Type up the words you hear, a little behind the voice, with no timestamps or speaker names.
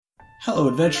Hello,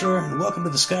 adventurer, and welcome to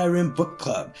the Skyrim Book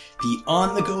Club, the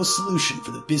on-the-go solution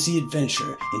for the busy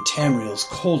adventure in Tamriel's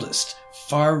coldest,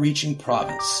 far-reaching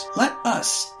province. Let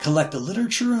us collect the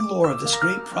literature and lore of this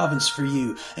great province for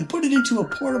you and put it into a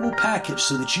portable package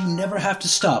so that you never have to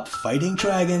stop fighting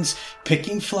dragons,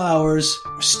 picking flowers,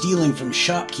 or stealing from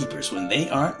shopkeepers when they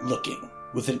aren't looking.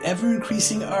 With an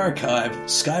ever-increasing archive,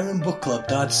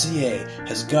 SkyrimBookClub.ca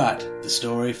has got the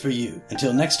story for you.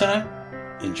 Until next time,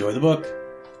 enjoy the book.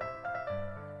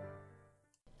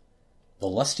 The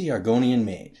Lusty Argonian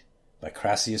Maid by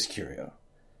Crassius Curio.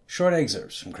 Short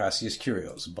excerpts from Crassius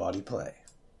Curio's Bawdy Play.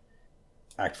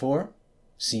 Act 4,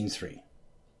 Scene 3.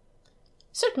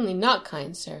 Certainly not,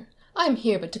 kind sir. I am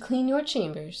here but to clean your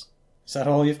chambers. Is that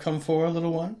all you've come for,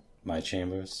 little one? My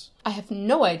chambers? I have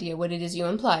no idea what it is you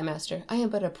imply, master. I am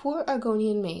but a poor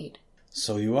Argonian maid.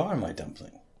 So you are, my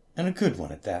dumpling, and a good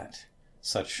one at that.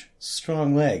 Such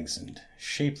strong legs and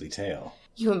shapely tail.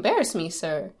 You embarrass me,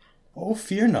 sir. Oh,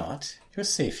 fear not. You're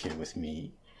safe here with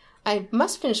me. I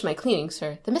must finish my cleaning,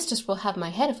 sir. The mistress will have my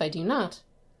head if I do not.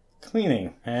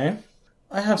 Cleaning, eh?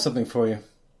 I have something for you.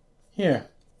 Here,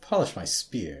 polish my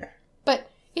spear.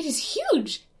 But it is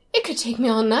huge. It could take me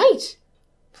all night.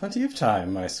 Plenty of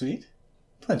time, my sweet.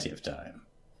 Plenty of time.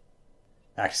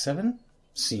 Act 7,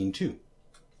 Scene 2.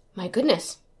 My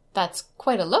goodness, that's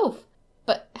quite a loaf.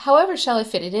 But however shall I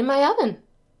fit it in my oven?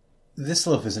 This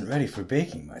loaf isn't ready for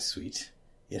baking, my sweet.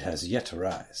 It has yet to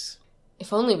rise.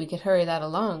 If only we could hurry that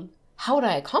along. How would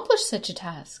I accomplish such a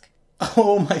task?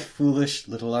 Oh, my foolish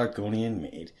little Argonian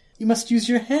maid. You must use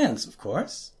your hands, of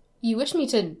course. You wish me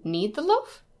to knead the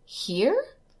loaf? Here?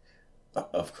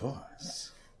 Of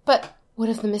course. But what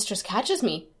if the mistress catches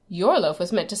me? Your loaf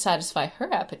was meant to satisfy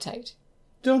her appetite.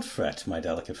 Don't fret, my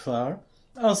delicate flower.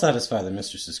 I'll satisfy the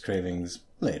mistress's cravings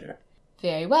later.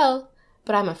 Very well,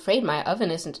 but I'm afraid my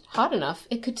oven isn't hot enough.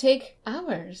 It could take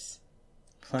hours.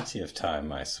 Plenty of time,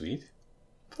 my sweet.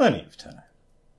 Plenty of time.